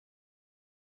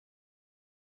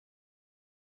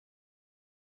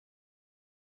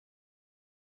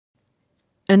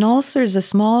An ulcer is a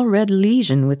small red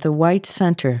lesion with a white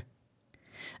center.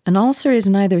 An ulcer is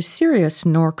neither serious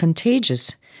nor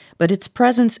contagious, but its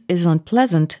presence is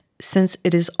unpleasant since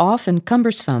it is often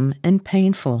cumbersome and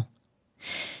painful.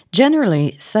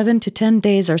 Generally, 7 to 10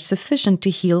 days are sufficient to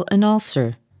heal an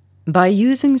ulcer. By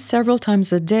using several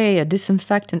times a day a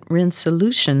disinfectant rinse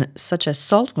solution, such as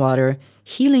salt water,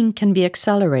 healing can be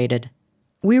accelerated.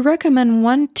 We recommend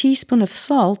 1 teaspoon of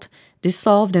salt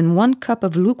dissolved in 1 cup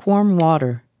of lukewarm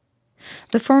water.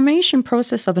 The formation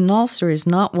process of an ulcer is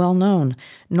not well known,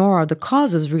 nor are the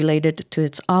causes related to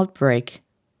its outbreak.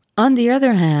 On the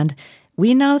other hand,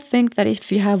 we now think that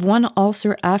if you have one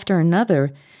ulcer after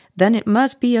another, then it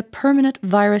must be a permanent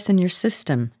virus in your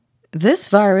system. This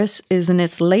virus is in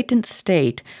its latent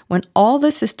state when all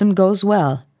the system goes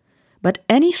well. But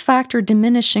any factor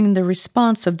diminishing the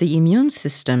response of the immune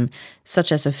system,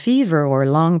 such as a fever or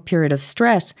a long period of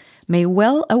stress, may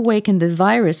well awaken the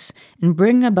virus and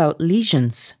bring about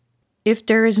lesions. If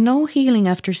there is no healing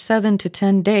after 7 to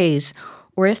 10 days,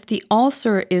 or if the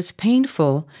ulcer is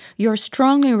painful, you are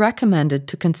strongly recommended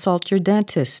to consult your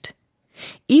dentist.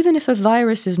 Even if a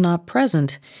virus is not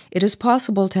present, it is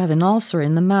possible to have an ulcer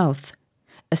in the mouth.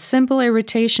 A simple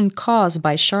irritation caused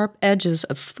by sharp edges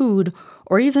of food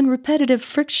or even repetitive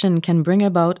friction can bring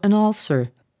about an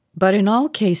ulcer. But in all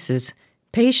cases,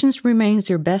 patience remains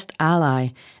your best ally,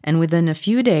 and within a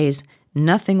few days,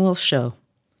 nothing will show.